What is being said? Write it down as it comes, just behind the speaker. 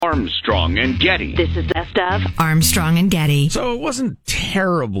Armstrong and Getty. This is Best of Armstrong and Getty. So it wasn't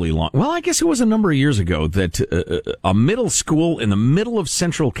terribly long. Well, I guess it was a number of years ago that a middle school in the middle of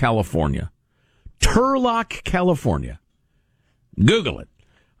Central California, Turlock, California, Google it,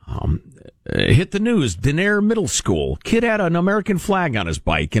 hit the news. Denair Middle School. Kid had an American flag on his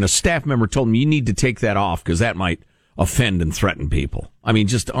bike, and a staff member told him, you need to take that off because that might offend and threaten people. I mean,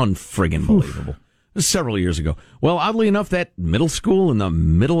 just unfriggin' believable. This was several years ago. Well, oddly enough, that middle school in the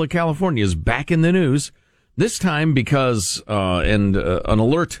middle of California is back in the news. This time because an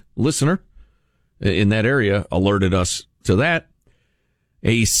alert listener in that area alerted us to that.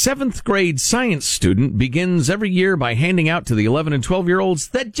 A 7th grade science student begins every year by handing out to the 11 and 12-year-olds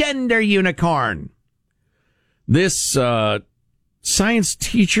the gender unicorn. This science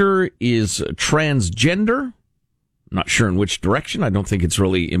teacher is transgender. I'm not sure in which direction. I don't think it's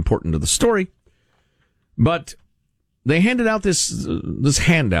really important to the story. But they handed out this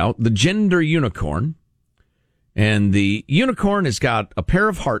handout, the gender unicorn. And the unicorn has got a pair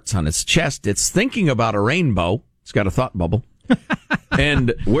of hearts on its chest. It's thinking about a rainbow. It's got a thought bubble.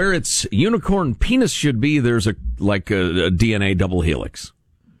 And where its unicorn penis should be, there's a DNA double helix.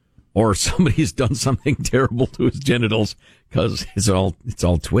 Or somebody's done something terrible to his genitals because it's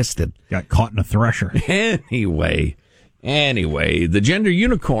all twisted. Got caught in a thresher. Anyway, the gender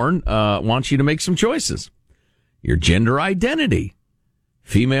unicorn wants you to make some choices. Your gender identity.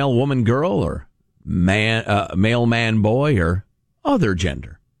 Female, woman, girl, or male, man, boy, or other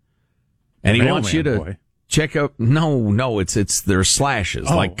gender. And he wants you to check out. No, it's there's slashes,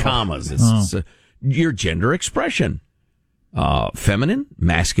 like commas. It's your gender expression. Feminine,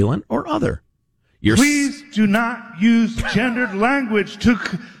 masculine, or other. Please do not use gendered language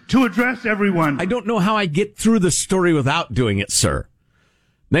to address everyone. I don't know how I get through the story without doing it, sir.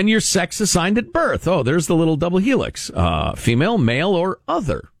 Then your sex assigned at birth. Oh, there's the little double helix. Female, male, or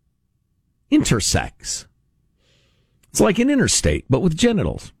other. Intersex. It's like an interstate, but with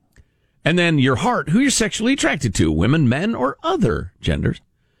genitals. And then your heart, who you're sexually attracted to, women, men, or other genders.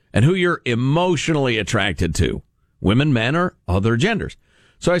 And who you're emotionally attracted to, women, men, or other genders.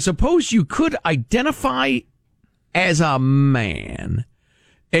 So I suppose you could identify as a man,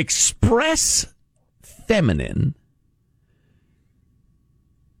 express feminine,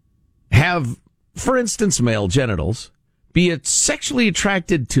 have, for instance, male genitals, be sexually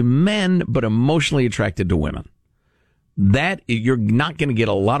attracted to men but emotionally attracted to women. That, you're not going to get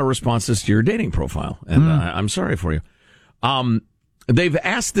a lot of responses to your dating profile, and I'm sorry for you. They've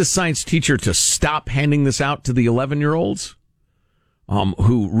asked this science teacher to stop handing this out to the 11-year-olds,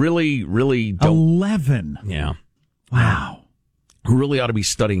 who really don't. 11? Yeah. Wow. Who really ought to be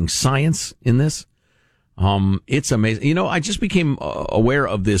studying science in this. It's amazing. You know, I just became aware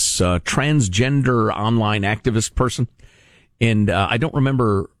of this transgender online activist person, and I don't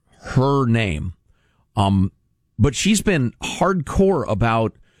remember her name. But she's been hardcore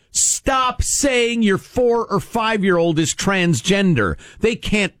about stop saying your 4 or 5-year-old is transgender. They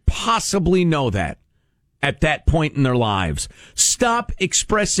can't possibly know that at that point in their lives. Stop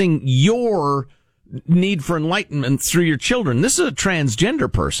expressing your need for enlightenment through your children. This is a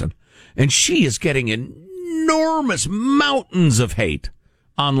transgender person, and she is getting enormous mountains of hate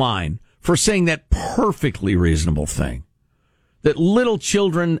online for saying that perfectly reasonable thing. That little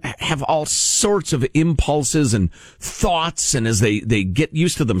children have all sorts of impulses and thoughts, and as they get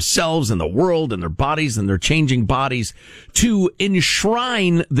used to themselves and the world and their bodies and their changing bodies, to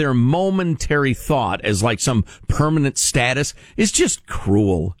enshrine their momentary thought as like some permanent status is just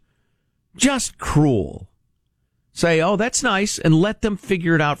cruel. Just cruel. Say, oh, that's nice, and let them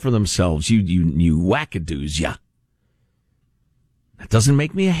figure it out for themselves. You wackadoos, ya. That doesn't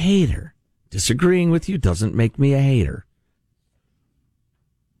make me a hater. Disagreeing with you doesn't make me a hater.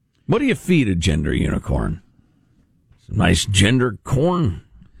 What do you feed a gender unicorn? Some nice gender corn.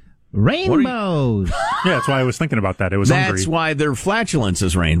 Rainbows. Yeah, that's why I was thinking about that. It was That's hungry. why their flatulence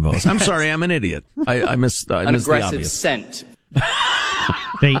is rainbows. I'm sorry, I'm an idiot. I missed An the aggressive obvious. scent.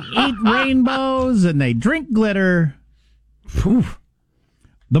 They eat rainbows and they drink glitter. Whew.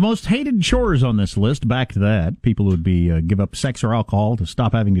 The most hated chores on this list, back to that. People who would be give up sex or alcohol to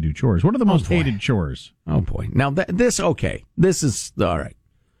stop having to do chores. What are the most hated chores? Oh, boy. Now, this is all right.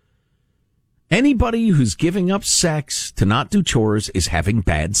 Anybody who's giving up sex to not do chores is having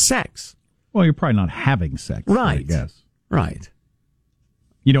bad sex. Well, you're probably not having sex, Right. I guess. Right.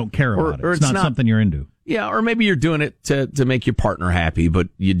 You don't care about it. or It's it's not not- something you're into. Yeah, or maybe you're doing it to make your partner happy, but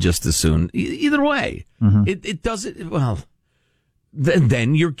you just as soon. Either way, it doesn't. Well,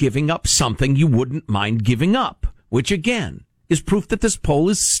 then you're giving up something you wouldn't mind giving up, which again is proof that this poll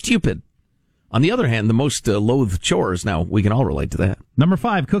is stupid. On the other hand, the most loathed chores, now we can all relate to that. Number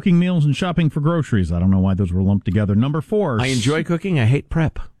 5, cooking meals and shopping for groceries. I don't know why those were lumped together. Number 4. I enjoy cooking. I hate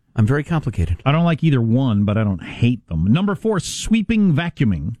prep. I'm very complicated. I don't like either one, but I don't hate them. Number 4, sweeping,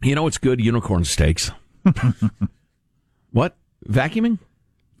 vacuuming. You know, it's good unicorn steaks. What? Vacuuming?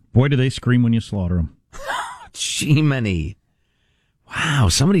 Boy, do they scream when you slaughter them. Jiminy. Wow,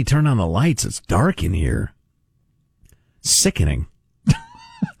 somebody turned on the lights. It's dark in here. Sickening.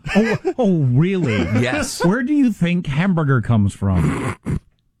 Oh, really? Yes. Where do you think hamburger comes from?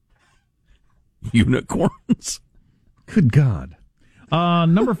 Unicorns. Good God.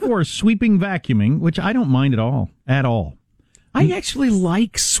 Number 4, sweeping, vacuuming, which I don't mind at all. At all. I actually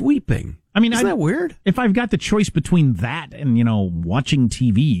like sweeping. I mean, isn't that weird? If I've got the choice between that and, watching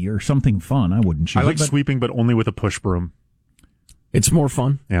TV or something fun, I wouldn't choose I like it. sweeping, but only with a push broom. It's more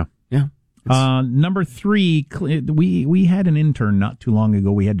fun. Yeah. Yeah. Number 3, we had an intern not too long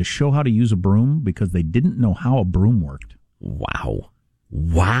ago. We had to show how to use a broom because they didn't know how a broom worked. Wow.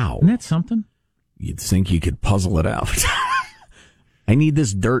 Isn't that something? You'd think you could puzzle it out. I need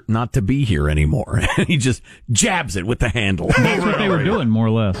this dirt not to be here anymore. And he just jabs it with the handle. That's what they were doing, more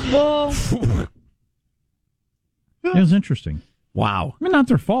or less. It was interesting. Wow. I mean, not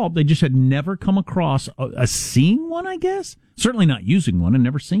their fault. They just had never come across a seeing one, I guess. Certainly not using one and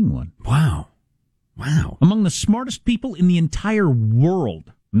never seeing one. Wow. Among the smartest people in the entire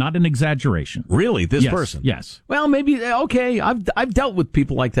world. Not an exaggeration. Really? This Yes, person? Yes. Well, maybe, okay. I've dealt with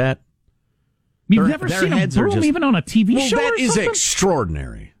people like that. You've never seen a broom even on a TV show that or is something?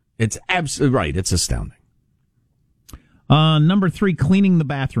 extraordinary. It's absolutely right. It's astounding. Number 3, cleaning the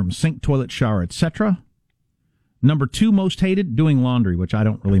bathroom, sink, toilet, shower, etc. Number 2, most hated, doing laundry, which I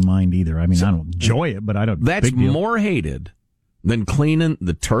don't really mind either. I mean, I don't enjoy it, but I don't. That's more hated than cleaning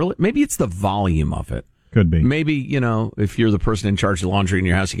the toilet. Maybe it's the volume of it. Could be. Maybe, if you're the person in charge of laundry in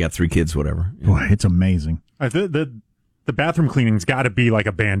your house, you got 3 kids, whatever. Boy, it's amazing. The bathroom cleaning's got to be like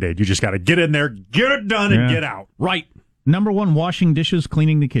a Band-Aid. You just got to get in there, get it done, and get out. Right. Number 1, washing dishes,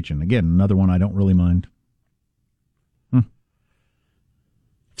 cleaning the kitchen. Again, another one I don't really mind.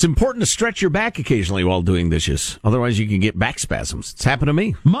 It's important to stretch your back occasionally while doing dishes. Otherwise, you can get back spasms. It's happened to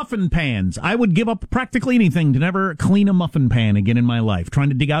me. Muffin pans. I would give up practically anything to never clean a muffin pan again in my life. Trying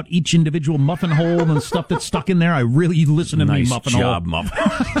to dig out each individual muffin hole and stuff that's stuck in there. I really listen to me, muffin hole. Nice job, muffin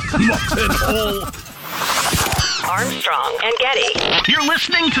hole. Armstrong and Getty. You're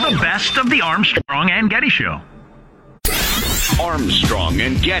listening to the best of the Armstrong and Getty Show. Armstrong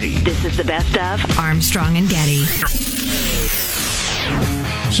and Getty. This is the best of Armstrong and Getty.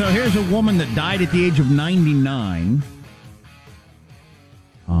 So here's a woman that died at the age of 99.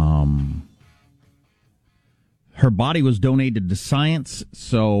 Her body was donated to science,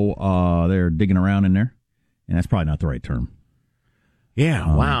 so they're digging around in there. And that's probably not the right term.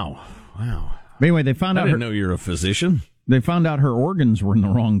 Yeah, wow. But anyway, they found out. I didn't know you're a physician. They found out her organs were in the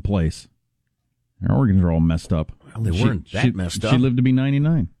wrong place. Her organs are all messed up. Well, they weren't that messed up. She lived to be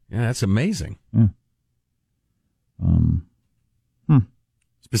 99. Yeah, that's amazing. Yeah.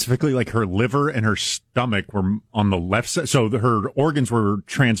 Specifically, like her liver and her stomach were on the left side. So her organs were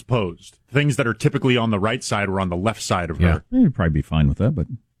transposed. Things that are typically on the right side were on the left side of her. You'd probably be fine with that, but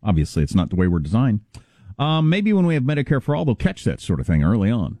obviously it's not the way we're designed. Maybe when we have Medicare for All, they'll catch that sort of thing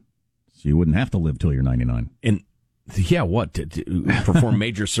early on. So you wouldn't have to live till you're 99. And yeah, what? To perform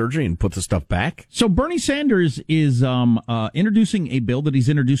major surgery and put the stuff back? So Bernie Sanders is introducing a bill that he's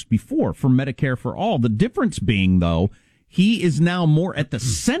introduced before for Medicare for All. The difference being, though, he is now more at the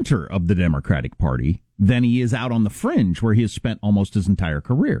center of the Democratic Party than he is out on the fringe, where he has spent almost his entire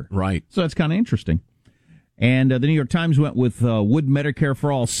career. Right. So that's kind of interesting. And the New York Times went with, would Medicare for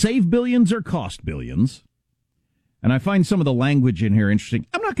All save billions or cost billions? And I find some of the language in here interesting.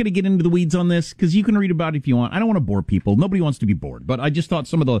 I'm not going to get into the weeds on this because you can read about it if you want. I don't want to bore people. Nobody wants to be bored. But I just thought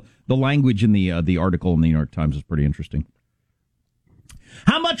some of the language in the article in the New York Times is pretty interesting.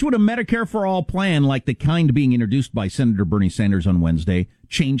 How much would a Medicare for All plan like the kind being introduced by Senator Bernie Sanders on Wednesday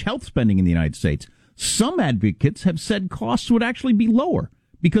change health spending in the United States? Some advocates have said costs would actually be lower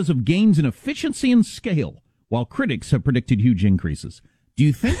because of gains in efficiency and scale, while critics have predicted huge increases. Do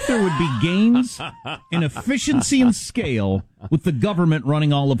you think there would be gains in efficiency and scale with the government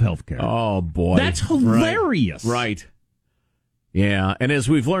running all of healthcare? Oh, boy. That's hilarious. Right. Yeah, and as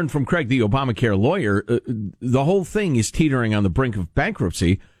we've learned from Craig, the Obamacare lawyer, the whole thing is teetering on the brink of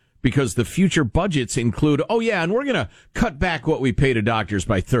bankruptcy because the future budgets include, and we're going to cut back what we pay to doctors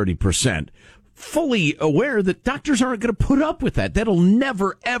by 30%. Fully aware that doctors aren't going to put up with that. That'll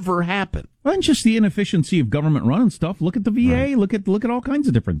never, ever happen. Well, and just the inefficiency of government running stuff. Look at the VA. Right. Look at all kinds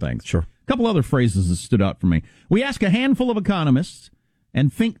of different things. Sure. A couple other phrases that stood out for me. We ask a handful of economists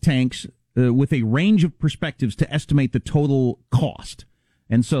and think tanks with a range of perspectives to estimate the total cost.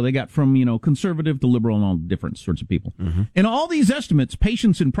 And so they got from, conservative to liberal and all different sorts of people. Mm-hmm. In all these estimates,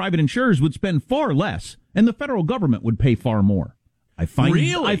 patients and private insurers would spend far less, and the federal government would pay far more. I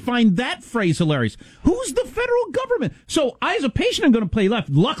find that phrase hilarious. Who's the federal government? So I, as a patient, am going to pay less.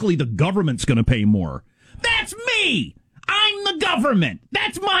 Luckily, the government's going to pay more. That's me! I'm the government.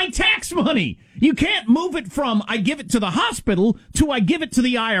 That's my tax money. You can't move it from I give it to the hospital to I give it to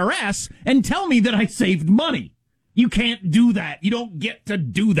the IRS and tell me that I saved money. You can't do that. You don't get to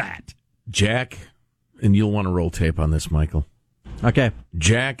do that. Jack, and you'll want to roll tape on this, Michael. Okay.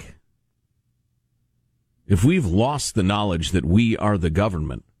 Jack, if we've lost the knowledge that we are the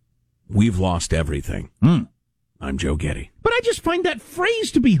government, we've lost everything. I'm Joe Getty. But I just find that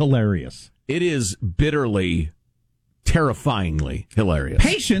phrase to be hilarious. It is bitterly, terrifyingly hilarious.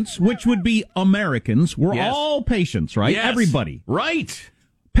 Patients, which would be Americans, we're Yes. all patients, right? Yes. Everybody. Right.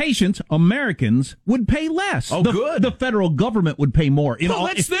 Patients, Americans, would pay less. Oh, good. The federal government would pay more.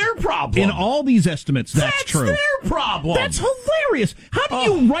 That's their problem. In all these estimates, that's true. That's their problem. That's hilarious. How do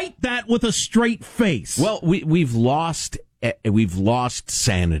you write that with a straight face? Well, we've lost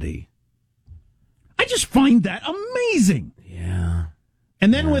sanity. I just find that amazing. Yeah.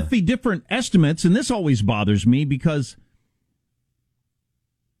 And then with the different estimates, and this always bothers me because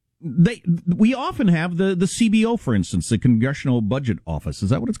we often have the CBO, for instance, the Congressional Budget Office. Is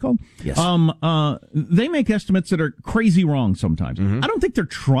that what it's called? Yes. They make estimates that are crazy wrong sometimes. Mm-hmm. I don't think they're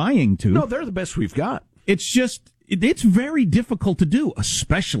trying to. No, they're the best we've got. It's just it's very difficult to do,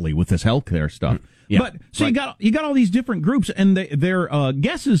 especially with this healthcare stuff. Yeah, but so you got all these different groups, and their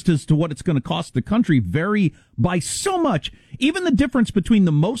guesses as to what it's going to cost the country vary by so much. Even the difference between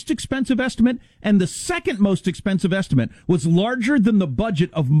the most expensive estimate and the second most expensive estimate was larger than the budget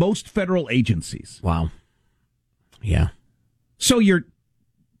of most federal agencies. Wow. Yeah. So your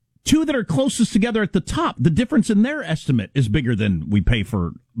two that are closest together at the top, the difference in their estimate is bigger than we pay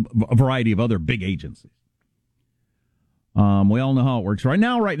for a variety of other big agencies. We all know how it works. Right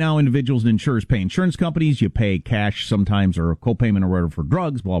now, individuals and insurers pay insurance companies. You pay cash sometimes or a co-payment or whatever for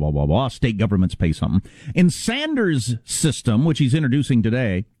drugs, blah, blah, blah, blah. State governments pay something. In Sanders' system, which he's introducing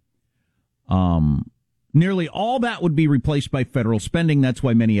today, nearly all that would be replaced by federal spending. That's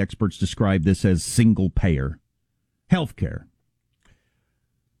why many experts describe this as single-payer healthcare.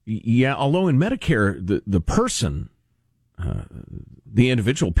 Yeah, although in Medicare, the person, the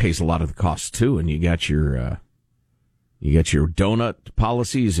individual pays a lot of the costs, too, and you got your donut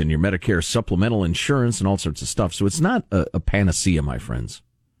policies and your Medicare supplemental insurance and all sorts of stuff. So it's not a panacea, my friends.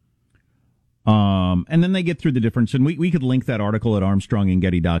 And then they get through the difference. And we could link that article at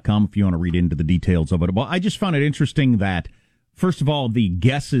armstrongandgetty.com if you want to read into the details of it. Well, I just found it interesting that, first of all, the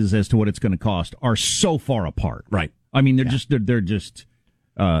guesses as to what it's going to cost are so far apart. Right. I mean, they're just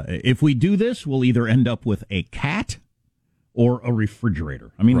if we do this, we'll either end up with a cat or a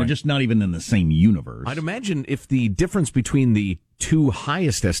refrigerator. I mean, They're just not even in the same universe. I'd imagine if the difference between the two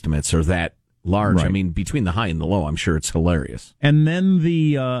highest estimates are that large, right. I mean, between the high and the low, I'm sure it's hilarious. And then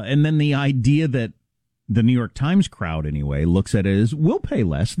the idea that the New York Times crowd, anyway, looks at it as we'll pay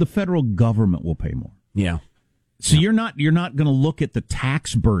less, the federal government will pay more. Yeah. So you're not going to look at the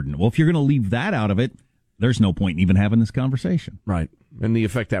tax burden. Well, if you're going to leave that out of it, there's no point in even having this conversation. Right. And the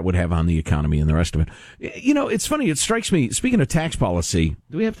effect that would have on the economy and the rest of it. You know, it's funny. It strikes me, speaking of tax policy,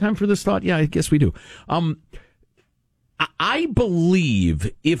 do we have time for this thought? Yeah, I guess we do. I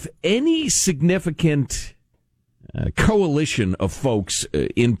believe if any significant coalition of folks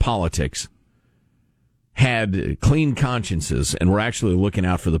in politics had clean consciences and were actually looking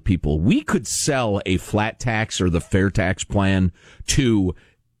out for the people, we could sell a flat tax or the fair tax plan to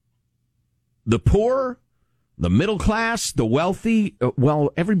the poor, the middle class, the wealthy,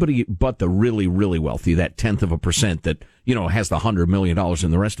 everybody but the really, really wealthy, that 0.1% that, has the $100 million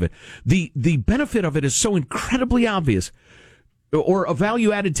and the rest of it. The benefit of it is so incredibly obvious. Or a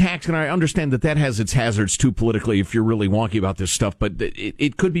value-added tax, and I understand that has its hazards too politically if you're really wonky about this stuff, but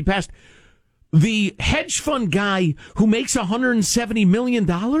it could be passed. The hedge fund guy who makes $170 million,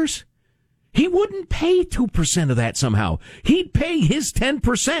 he wouldn't pay 2% of that somehow. He'd pay his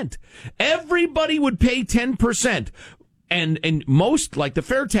 10%. Everybody would pay 10%. And most, like the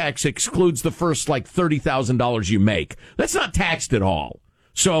fair tax, excludes the first, $30,000 you make. That's not taxed at all.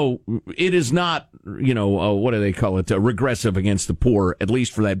 So it is not, what do they call it, regressive against the poor, at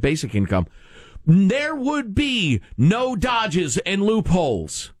least for that basic income. There would be no dodges and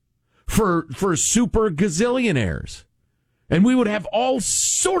loopholes for super gazillionaires. And we would have all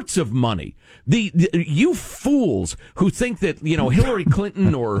sorts of money. You fools who think that, Hillary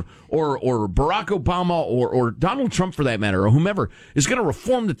Clinton or Barack Obama or Donald Trump, for that matter, or whomever, is going to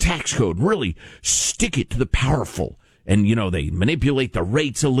reform the tax code, really stick it to the powerful. And, they manipulate the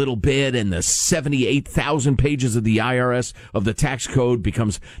rates a little bit, and the 78,000 pages of the IRS of the tax code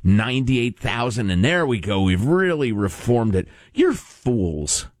becomes 98,000, and there we go. We've really reformed it. You're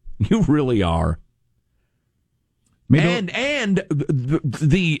fools. You really are. And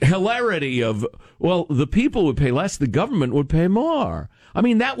the hilarity of, the people would pay less, the government would pay more. I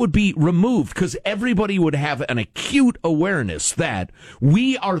mean, that would be removed because everybody would have an acute awareness that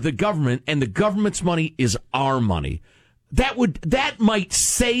we are the government and the government's money is our money. That might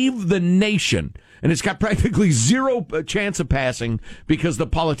save the nation. And it's got practically zero chance of passing because the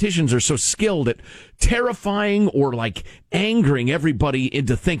politicians are so skilled at terrifying or angering everybody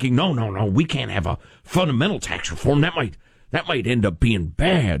into thinking, no, we can't have a fundamental tax reform. That might end up being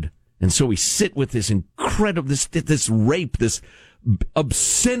bad. And so we sit with this incredible, this rape, this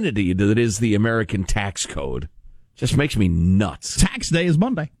obscenity that is the American tax code. Just makes me nuts. Tax day is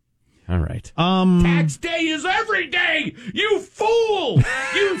Monday. All right. Tax day is every day. You fool!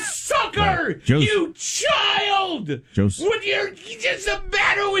 You sucker! You child! What's the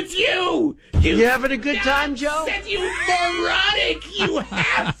matter with you? You having a good time, Joe? You moronic! You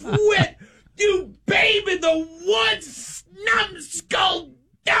half-wit! You babe in the woods! Numbskull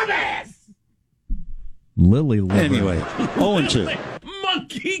dumbass! Lily. Anyway, 0-2.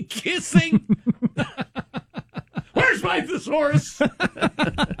 Monkey kissing. Where's my thesaurus?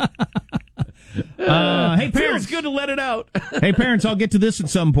 Hey, parents, feels good to let it out. Hey, parents, I'll get to this at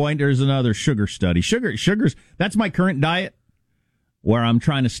some point. There's another sugar study. Sugars. That's my current diet, where I'm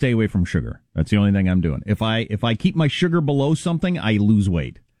trying to stay away from sugar. That's the only thing I'm doing. If I keep my sugar below something, I lose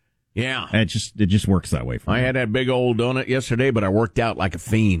weight. Yeah, it just works that way for me. I had that big old donut yesterday, but I worked out like a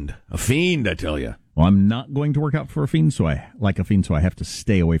fiend. A fiend, I tell you. Well, I'm not going to work out for a fiend, so I have to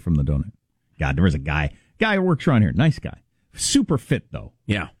stay away from the donut. God, there was a guy who works around here. Nice guy. Super fit, though.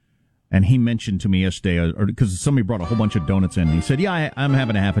 Yeah. And he mentioned to me yesterday, because somebody brought a whole bunch of donuts in, and he said, I'm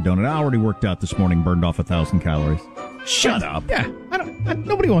having a half a donut. I already worked out this morning, burned off 1,000 calories. Shut up. Yeah,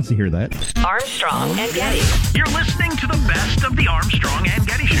 nobody wants to hear that. Armstrong and Getty. You're listening to the best of the Armstrong and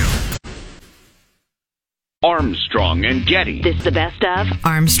Getty Show. Armstrong and Getty. This is the best of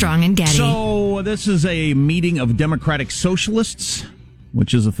Armstrong and Getty. So this is a meeting of Democratic Socialists,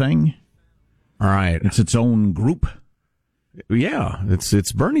 which is a thing. All right. It's its own group. Yeah,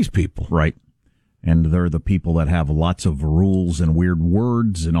 it's Bernie's people. Right. And they're the people that have lots of rules and weird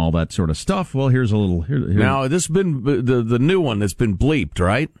words and all that sort of stuff. Well, here's a little... Now, this has been the new one that's been bleeped,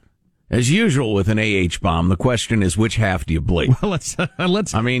 right? As usual with an bomb, the question is, which half do you bleep? Well,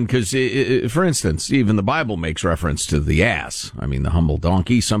 let's... I mean, because, for instance, even the Bible makes reference to the ass. I mean, the humble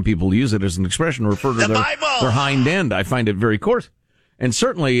donkey. Some people use it as an expression to refer to their hind end. I find it very coarse. And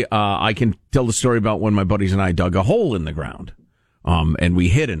certainly, I can tell the story about when my buddies and I dug a hole in the ground, and we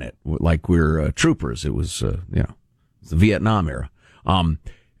hid in it like we're troopers. It was, it's the Vietnam era.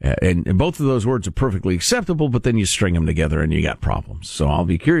 And both of those words are perfectly acceptable, but then you string them together and you got problems. So I'll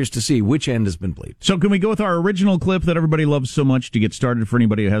be curious to see which end has been bleeped. So can we go with our original clip that everybody loves so much to get started for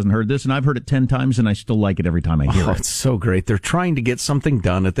anybody who hasn't heard this? And I've heard it 10 times, and I still like it every time I hear it. It's so great. They're trying to get something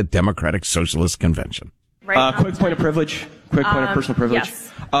done at the Democratic Socialist Convention. Quick point of privilege. Quick point of personal privilege.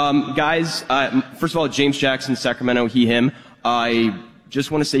 Yes. Guys, first of all, James Jackson, Sacramento, he, him. I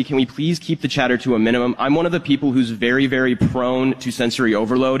just want to say, can we please keep the chatter to a minimum? I'm one of the people who's very, very prone to sensory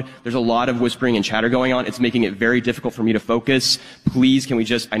overload. There's a lot of whispering and chatter going on. It's making it very difficult for me to focus. Please, can we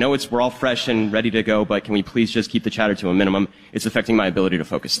I know we're all fresh and ready to go, but can we please just keep the chatter to a minimum? It's affecting my ability to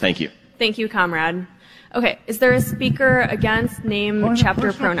focus. Thank you. Thank you, comrade. Okay, is there a speaker against name,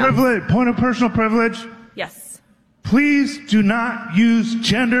 chapter, pronoun? Point of personal privilege. Yes. Please do not use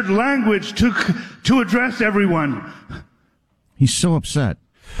gendered language to address everyone. He's so upset.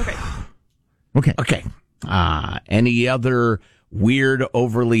 Okay. Any other weird,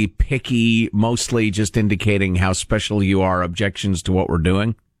 overly picky, mostly just indicating how special you are objections to what we're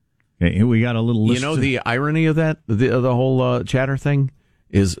doing? Okay, we got a little list. You know, the irony of that, the whole chatter thing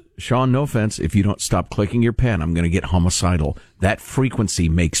is, Sean, no offense, if you don't stop clicking your pen, I'm going to get homicidal. That frequency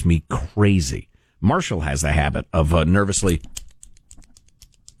makes me crazy. Marshall has the habit of nervously...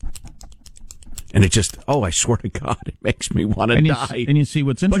 And it just, I swear to God, it makes me want to die. And you see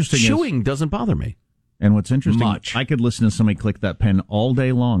what's interesting but chewing doesn't bother me. And what's interesting, much. I could listen to somebody click that pen all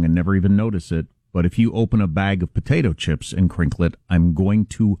day long and never even notice it. But if you open a bag of potato chips and crinkle it, I'm going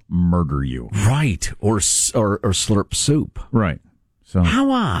to murder you. Right. Or slurp soup. Right. So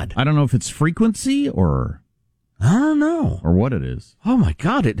how odd. I don't know if it's frequency or I don't know. Or what it is. Oh, my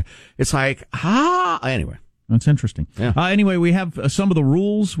God. It's like, anyway. That's interesting. Yeah. Anyway, we have some of the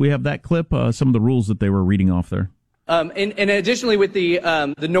rules. We have that clip, some of the rules that they wwere reading off there. And additionally, with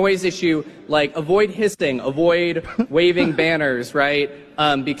the noise issue, like avoid hissing, avoid waving banners, right?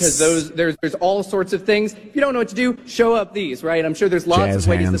 Because there's all sorts of things. If you don't know what to do, show up these, right? I'm sure there's lots of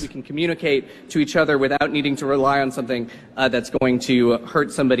ways that we can communicate to each other without needing to rely on something that's going to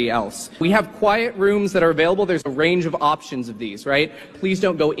hurt somebody else. We have quiet rooms that are available. There's a range of options of these, right? Please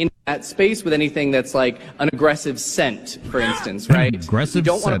don't go in that space with anything that's like an aggressive scent, for instance, right? Aggressive You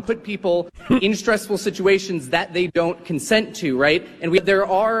don't want scent. to put people in stressful situations that they don't consent to, right? And there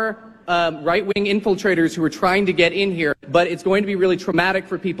are right-wing infiltrators who are trying to get in here, but it's going to be really traumatic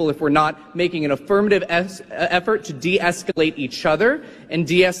for people if we're not making an affirmative effort to de-escalate each other and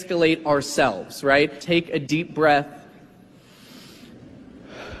de-escalate ourselves, right? Take a deep breath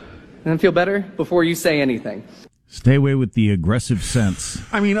and feel better before you say anything. Stay away with the aggressive sense.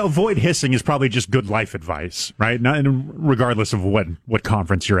 I mean, avoid hissing is probably just good life advice, right? Not, regardless of what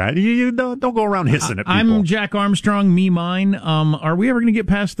conference you're at. You don't go around hissing at people. I'm Jack Armstrong, me, mine. Are we ever going to get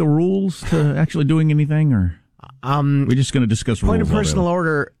past the rules to actually doing anything, or we're just going to discuss rules? Point of personal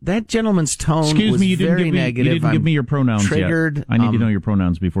order, that gentleman's tone Excuse was me, you didn't very give me, negative. You didn't give me your pronouns triggered. yet. I need to know your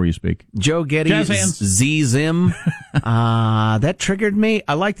pronouns before you speak. Joe Getty, Jazz hands. Z-Zim. That triggered me.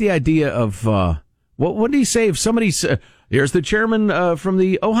 I like the idea of... What did he say? If somebody's here's the chairman from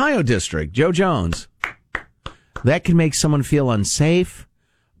the Ohio district, Joe Jones. That can make someone feel unsafe.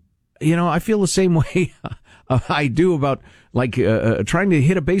 You know, I feel the same way I do about like trying to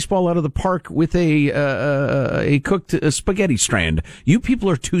hit a baseball out of the park with a cooked spaghetti strand. You people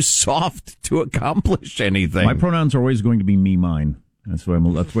are too soft to accomplish anything. My pronouns are always going to be me, mine. That's the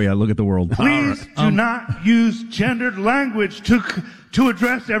way I look at the world. Please do not use gendered language to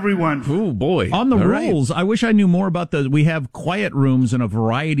address everyone. Oh boy! On the rules, I wish I knew more about we have quiet rooms in a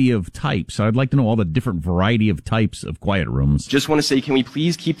variety of types. I'd like to know all the different variety of types of quiet rooms. Just want to say, can we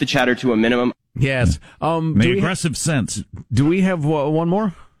please keep the chatter to a minimum? Yes. The aggressive sense. Do we have one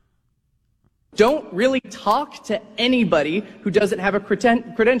more? Don't really talk to anybody who doesn't have a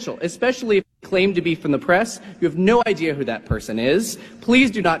credential, especially if they claim to be from the press. You have no idea who that person is.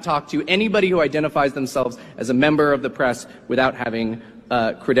 Please do not talk to anybody who identifies themselves as a member of the press without having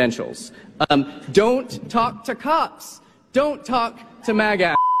credentials. Don't talk to cops. Don't talk to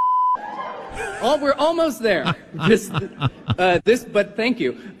MAGA. We're almost there. But thank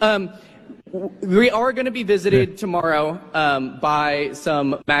you. We are going to be visited tomorrow by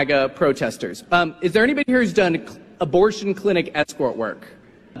some MAGA protesters. Is there anybody here who's done abortion clinic escort work?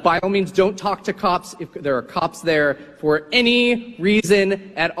 By all means, don't talk to cops if there are cops there for any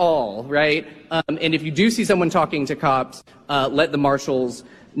reason at all, right? And if you do see someone talking to cops, let the marshals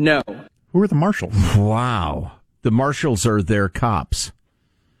know. Who are the marshals? Wow. The marshals are their cops.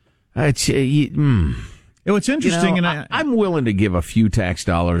 It's interesting, you know, and I'm willing to give a few tax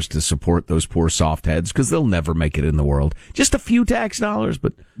dollars to support those poor soft heads because they'll never make it in the world. Just a few tax dollars,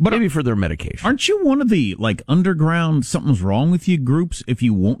 but maybe for their medication. Aren't you one of the underground something's wrong with you groups if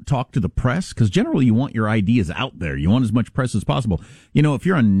you won't talk to the press? Because generally you want your ideas out there. You want as much press as possible. You know, if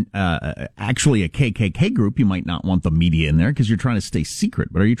you're actually a KKK group, you might not want the media in there because you're trying to stay secret.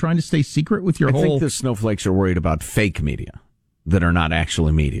 But are you trying to stay secret with your I think the snowflakes are worried about fake media that are not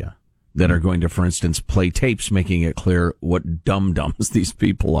actually media. That are going to, for instance, play tapes making it clear what dum-dums these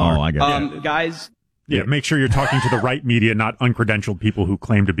people are. Oh, I got it. Guys. Yeah, make sure you're talking to the right media, not uncredentialed people who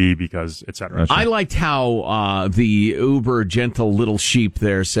claim to be because, et cetera. I liked how the uber gentle little sheep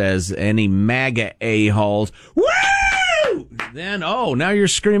there says, any MAGA a-holes, woo! Then, now you're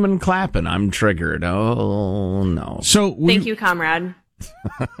screaming and clapping. I'm triggered. Oh, no. So Thank you, comrade.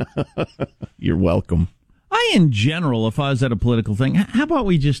 You're welcome. In general, if I was at a political thing, how about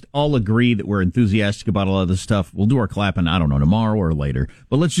we just all agree that we're enthusiastic about a lot of this stuff? We'll do our clapping, I don't know, tomorrow or later.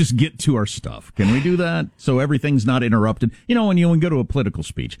 But let's just get to our stuff. Can we do that so everything's not interrupted? You know, when you go to a political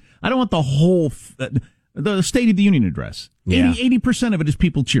speech, I don't want the whole the State of the Union address. Yeah. 80% of it is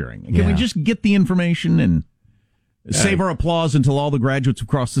people cheering. Can we just get the information and save our applause until all the graduates have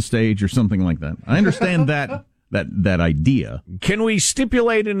crossed the stage or something like that? I understand that idea. Can we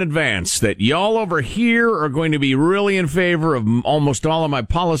stipulate in advance that y'all over here are going to be really in favor of almost all of my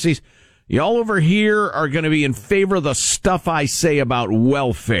policies? Y'all over here are going to be in favor of the stuff I say about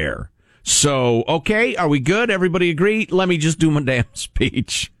welfare. So, okay, are we good? Everybody agree? Let me just do my damn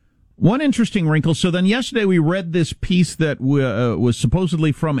speech. One interesting wrinkle. So then yesterday we read this piece that was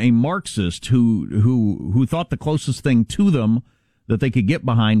supposedly from a Marxist who thought the closest thing to them that they could get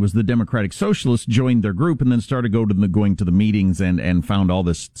behind was the Democratic Socialists joined their group and then started going to the meetings and found all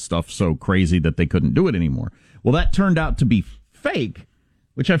this stuff so crazy that they couldn't do it anymore. Well, that turned out to be fake,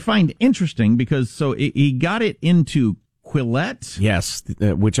 which I find interesting because he got it into Quillette. Yes,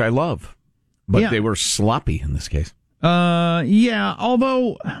 which I love. But they were sloppy in this case. Yeah,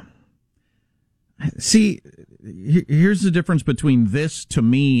 although, see, here's the difference between this to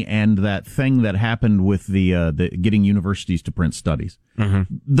me and that thing that happened with the getting universities to print studies.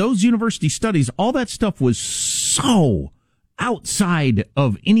 Mm-hmm. Those university studies, all that stuff was so outside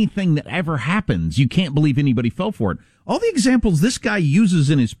of anything that ever happens. You can't believe anybody fell for it. All the examples this guy uses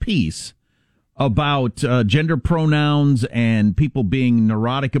in his piece about gender pronouns and people being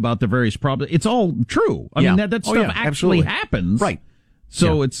neurotic about the various problems, it's all true. I mean, that stuff actually happens. Right.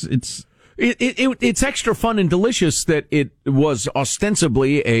 So It's extra fun and delicious that it was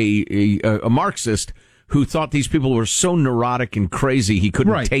ostensibly a Marxist who thought these people were so neurotic and crazy he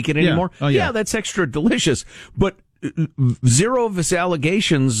couldn't take it anymore. Yeah, that's extra delicious. But zero of his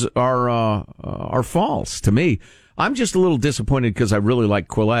allegations are false to me. I'm just a little disappointed because I really like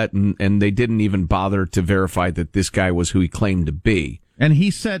Quillette, and they didn't even bother to verify that this guy was who he claimed to be. And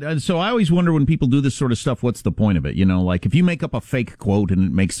he said, so I always wonder when people do this sort of stuff, what's the point of it? You know, like if you make up a fake quote and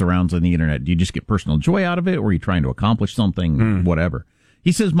it makes the rounds on the internet, do you just get personal joy out of it, or are you trying to accomplish something, whatever?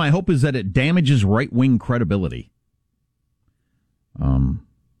 He says, my hope is that it damages right-wing credibility. I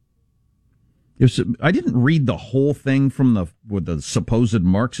didn't read the whole thing with the supposed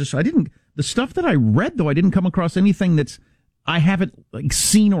Marxists. The stuff that I read, though, I didn't come across anything I haven't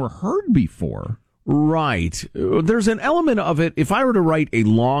seen or heard before. Right. There's an element of it. If I were to write a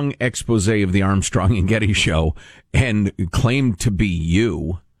long expose of the Armstrong and Getty show and claim to be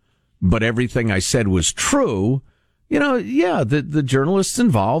you, but everything I said was true, the journalists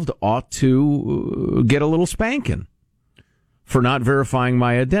involved ought to get a little spanking for not verifying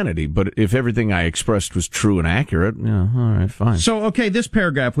my identity. But if everything I expressed was true and accurate, all right, fine. So, okay, this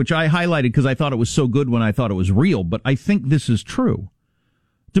paragraph, which I highlighted because I thought it was so good when I thought it was real, but I think this is true.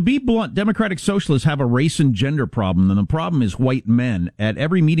 To be blunt, Democratic Socialists have a race and gender problem, and the problem is white men. At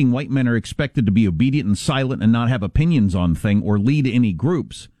every meeting, white men are expected to be obedient and silent and not have opinions on things or lead any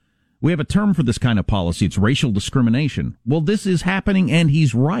groups. We have a term for this kind of policy. It's racial discrimination. Well, this is happening, and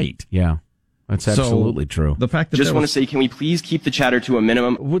he's right. Yeah. That's absolutely true. The fact that just want to say, can we please keep the chatter to a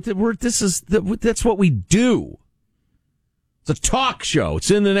minimum? That's what we do. It's a talk show.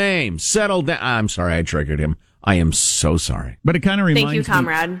 It's in the name. Settle down. I'm sorry, I triggered him. I am so sorry. But it kind of reminds me. Thank you,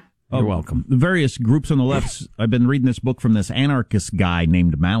 comrade. You're welcome. The various groups on the left. I've been reading this book from this anarchist guy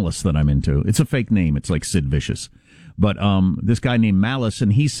named Malice that I'm into. It's a fake name. It's like Sid Vicious. But this guy named Malice,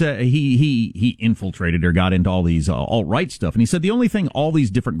 and he said he infiltrated or got into all these alt-right stuff. And he said the only thing all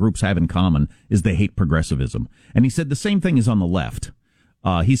these different groups have in common is they hate progressivism. And he said the same thing is on the left.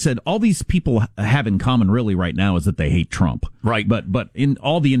 He said all these people have in common really right now is that they hate Trump. Right. But in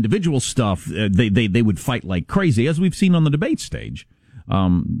all the individual stuff, they would fight like crazy, as we've seen on the debate stage.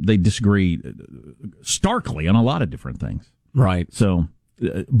 They disagree starkly on a lot of different things. Right. So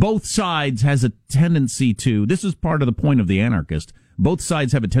both sides has a tendency to, this is part of the point of the anarchist, both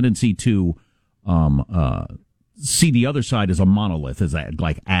sides have a tendency to see the other side as a monolith, as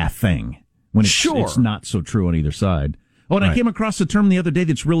like a thing, when it's not so true on either side. Oh, and I came across a term the other day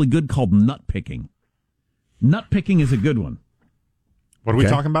that's really good called nut picking. Nut picking is a good one. What are we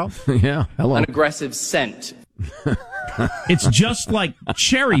talking about? Yeah, hello. An aggressive scent. It's just like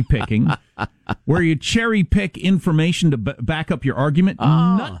cherry picking, where you cherry pick information to back up your argument.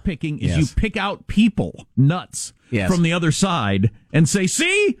 Nut picking is you pick out people, nuts, from the other side and say,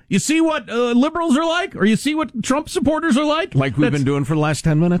 see? You see what liberals are like? Or you see what Trump supporters are like? Like we've been doing for the last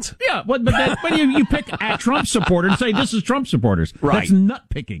 10 minutes? Yeah, but you pick a Trump supporter and say, this is Trump supporters. Right. That's nut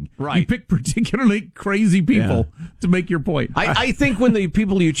picking. Right. You pick particularly crazy people to make your point. I think when the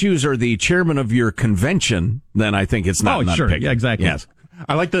people you choose are the chairman of your convention, then I think it's not nut picking. Yeah, exactly. Yes.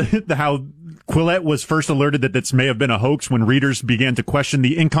 I like the how Quillette was first alerted that this may have been a hoax when readers began to question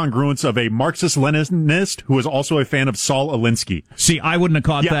the incongruence of a Marxist-Leninist who is also a fan of Saul Alinsky. See, I wouldn't have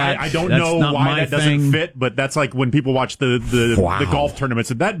caught that. I don't know why that doesn't fit, but that's like when people watch the golf tournaments.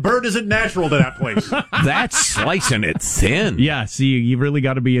 That bird isn't natural to that place. That's slicing it thin. Yeah, see, you really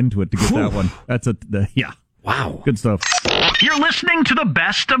got to be into it to get that one. That's Wow. Good stuff. You're listening to the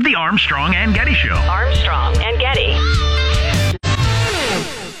best of the Armstrong and Getty Show. Armstrong and Getty.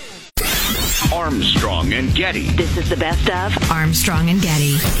 Armstrong and Getty. This is the best of Armstrong and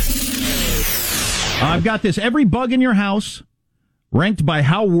Getty. I've got this. Every bug in your house ranked by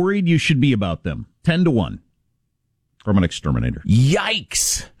how worried you should be about them. 10-1 from an exterminator.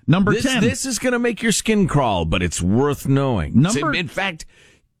 Yikes. Number 10. This is going to make your skin crawl, but it's worth knowing. In fact,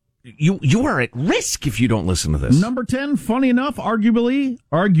 you are at risk if you don't listen to this. Number 10, funny enough, arguably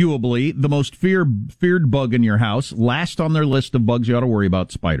the most feared bug in your house. Last on their list of bugs you ought to worry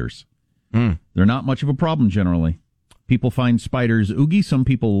about, spiders. They're not much of a problem generally. People find spiders oogie. Some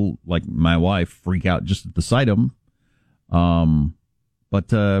people, like my wife, freak out just at the sight of them.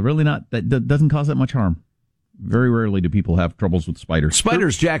 But really not. That doesn't cause that much harm. Very rarely do people have troubles with spiders.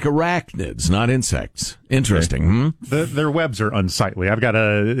 Spiders, Jack, arachnids, not insects. Interesting. Okay. Their webs are unsightly. I've got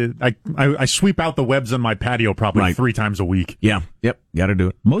I sweep out the webs on my patio probably 3 times a week. Yeah. Yep. Got to do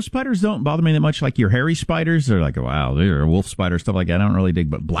it. Most spiders don't bother me that much. Like your hairy spiders, they're like, wow, they're a wolf spider, stuff like that. I don't really dig.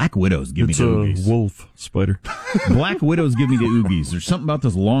 But black widows give me the oogies. It's a wolf spider. Black widows give me the oogies. There's something about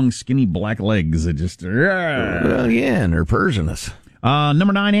those long, skinny black legs that just... Well, yeah, and they're poisonous.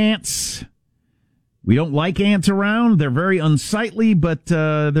 Number 9, ants. We don't like ants around. They're very unsightly, but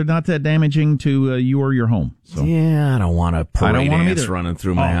they're not that damaging to you or your home. So. Yeah, I don't want to parade ants running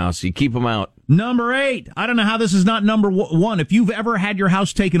through my house. You keep them out. Number 8. I don't know how this is not number 1. If you've ever had your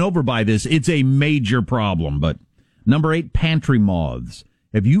house taken over by this, it's a major problem. But number 8, pantry moths.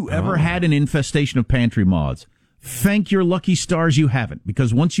 Have you ever had an infestation of pantry moths? Thank your lucky stars you haven't,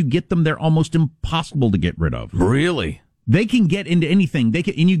 because once you get them, they're almost impossible to get rid of. Really? They can get into anything.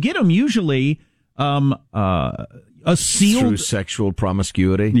 And you get them usually... a sealed through sexual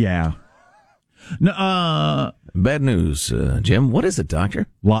promiscuity. Yeah. No, bad news, Jim. What is it, doctor?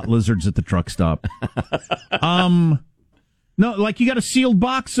 Lot lizards at the truck stop. No, like you got a sealed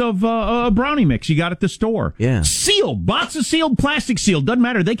box of brownie mix you got at the store. Yeah. Sealed. Box of sealed, plastic sealed. Doesn't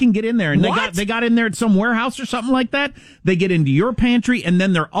matter. They can get in there. And they got in there at some warehouse or something like that. They get into your pantry, and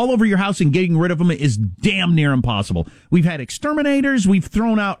then they're all over your house, and getting rid of them is damn near impossible. We've had exterminators. We've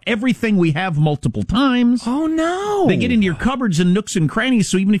thrown out everything we have multiple times. Oh, no. They get into your cupboards and nooks and crannies,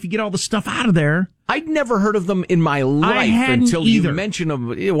 so even if you get all the stuff out of there... I'd never heard of them in my life until you mentioned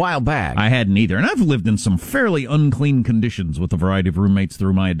them a while back. I hadn't either. And I've lived in some fairly unclean conditions with a variety of roommates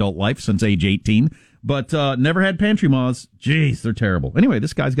through my adult life since age 18, but never had pantry moths. Jeez, they're terrible. Anyway,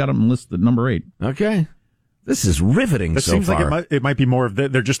 this guy's got them listed at number 8. Okay. This is riveting so far. It seems like it might be more of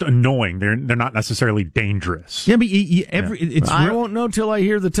they're just annoying. They're not necessarily dangerous. Yeah, but I won't know till I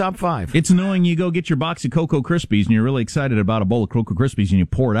hear the top 5. It's annoying. You go get your box of Cocoa Krispies, and you're really excited about a bowl of Cocoa Krispies, and you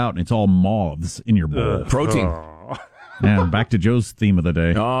pour it out, and it's all moths in your bowl. Protein. Yeah, back to Joe's theme of the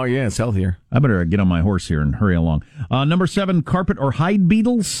day. Oh, yeah, it's healthier. I better get on my horse here and hurry along. Number 7, carpet or hide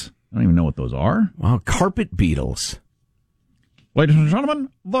beetles. I don't even know what those are. Wow, carpet beetles. Ladies and gentlemen,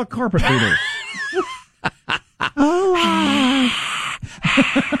 the carpet beetles.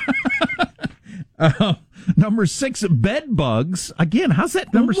 Number 6, bed bugs. Again, how's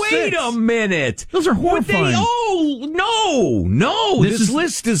that number 6? Wait a minute. Those are horrifying. No. This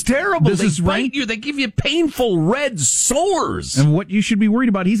list is terrible. They bite you. They give you painful red sores. And what you should be worried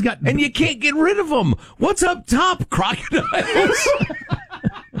about, and you can't get rid of them. What's up top? Crocodiles.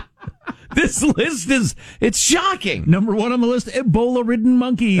 This list it's shocking. Number 1 on the list, Ebola-ridden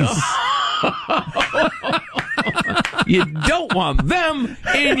monkeys. You don't want them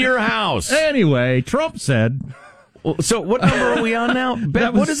in your house. Anyway, Trump said. So what number are we on now?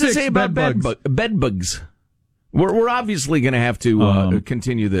 What does it say about bed bugs? We're obviously going to have to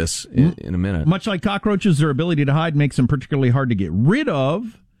continue this in a minute. Much like cockroaches, their ability to hide makes them particularly hard to get rid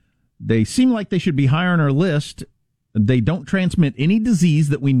of. They seem like they should be higher on our list. They don't transmit any disease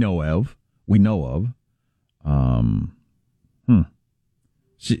that we know of.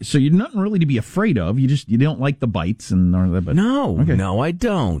 So you're nothing really to be afraid of. You don't like the bites and all that. But, no, I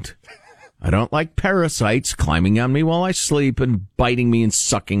don't. I don't like parasites climbing on me while I sleep and biting me and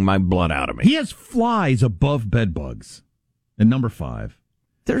sucking my blood out of me. He has flies above bed bugs. And number 5.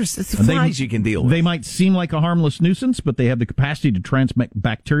 There's flies you can deal with. They might seem like a harmless nuisance, but they have the capacity to transmit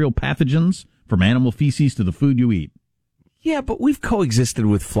bacterial pathogens from animal feces to the food you eat. Yeah, but we've coexisted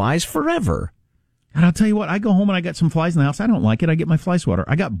with flies forever. And I'll tell you what, I go home and I got some flies in the house. I don't like it. I get my fly swatter.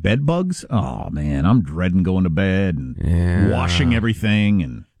 I got bed bugs. Oh, man, I'm dreading going to bed and washing everything.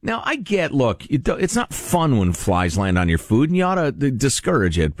 And now, look, it's not fun when flies land on your food, and you ought to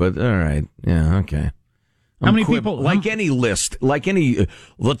discourage it, but all right. Yeah, okay. How many people... Like any list, the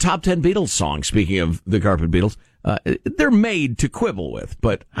top 10 Beatles songs, speaking of the carpet beetles, they're made to quibble with,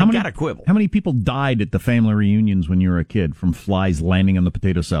 but I gotta quibble. How many people died at the family reunions when you were a kid from flies landing on the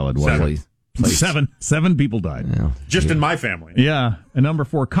potato salad? 7 people died. Yeah. Just in my family. Yeah. And number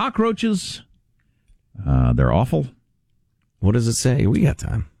 4, cockroaches. They're awful. What does it say? We got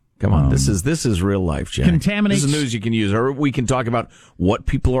time. Come on, this is real life, Jack. Contaminates. This is news you can use, or we can talk about what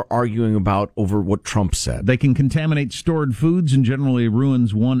people are arguing about over what Trump said. They can contaminate stored foods and generally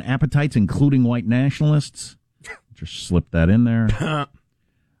ruins one appetites, including white nationalists. Just slip that in there.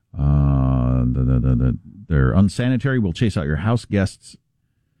 They're unsanitary. Will chase out your house guests.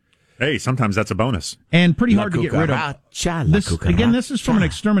 Hey, sometimes that's a bonus. And pretty hard to get rid of. This is from an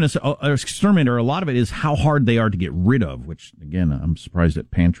exterminator. A lot of it is how hard they are to get rid of, which, again, I'm surprised that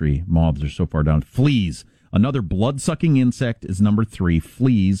pantry moths are so far down. Fleas. Another blood-sucking insect is number 3,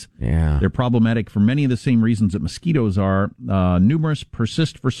 fleas. Yeah. They're problematic for many of the same reasons that mosquitoes are. Numerous,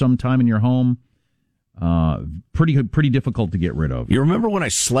 persist for some time in your home. Pretty difficult to get rid of. You remember when I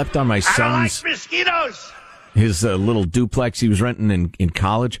slept on my son's... Mosquitoes! His little duplex he was renting in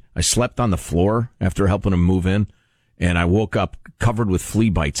college. I slept on the floor after helping him move in, and I woke up covered with flea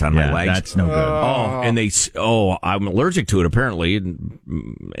bites on my legs. That's no good. I'm allergic to it apparently,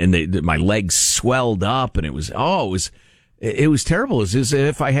 and my legs swelled up, and it was terrible. It was as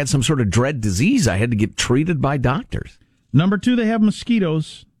if I had some sort of dread disease. I had to get treated by doctors. Number 2, they have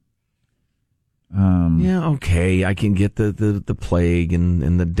mosquitoes. Yeah, okay, I can get the plague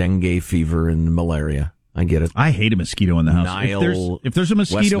and the dengue fever and the malaria. I get it. I hate a mosquito in the house. If there's a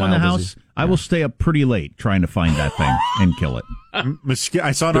mosquito in the house, I will stay up pretty late trying to find that thing and kill it.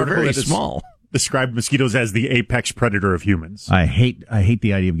 I saw an article that small. Described mosquitoes as the apex predator of humans. I hate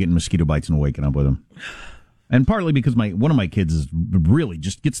the idea of getting mosquito bites and waking up with them. And partly because one of my kids is really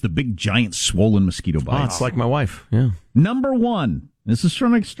just gets the big, giant, swollen mosquito bites. Oh, it's like my wife. Yeah. Number 1. This is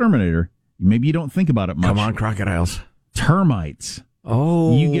from an exterminator. Maybe you don't think about it much. Come on, crocodiles. Termites.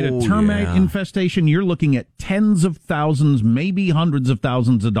 Oh, you get a termite infestation, you're looking at tens of thousands, maybe hundreds of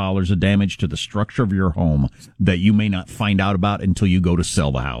thousands of dollars of damage to the structure of your home that you may not find out about until you go to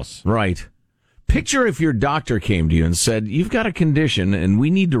sell the house. Right. Picture if your doctor came to you and said, "You've got a condition and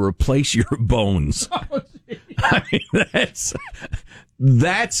we need to replace your bones." I mean, that's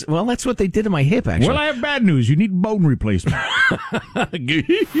what they did to my hip, actually. Well, I have bad news. You need bone replacement.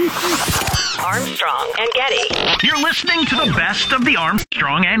 Armstrong and Getty. You're listening to the best of the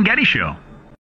Armstrong and Getty Show.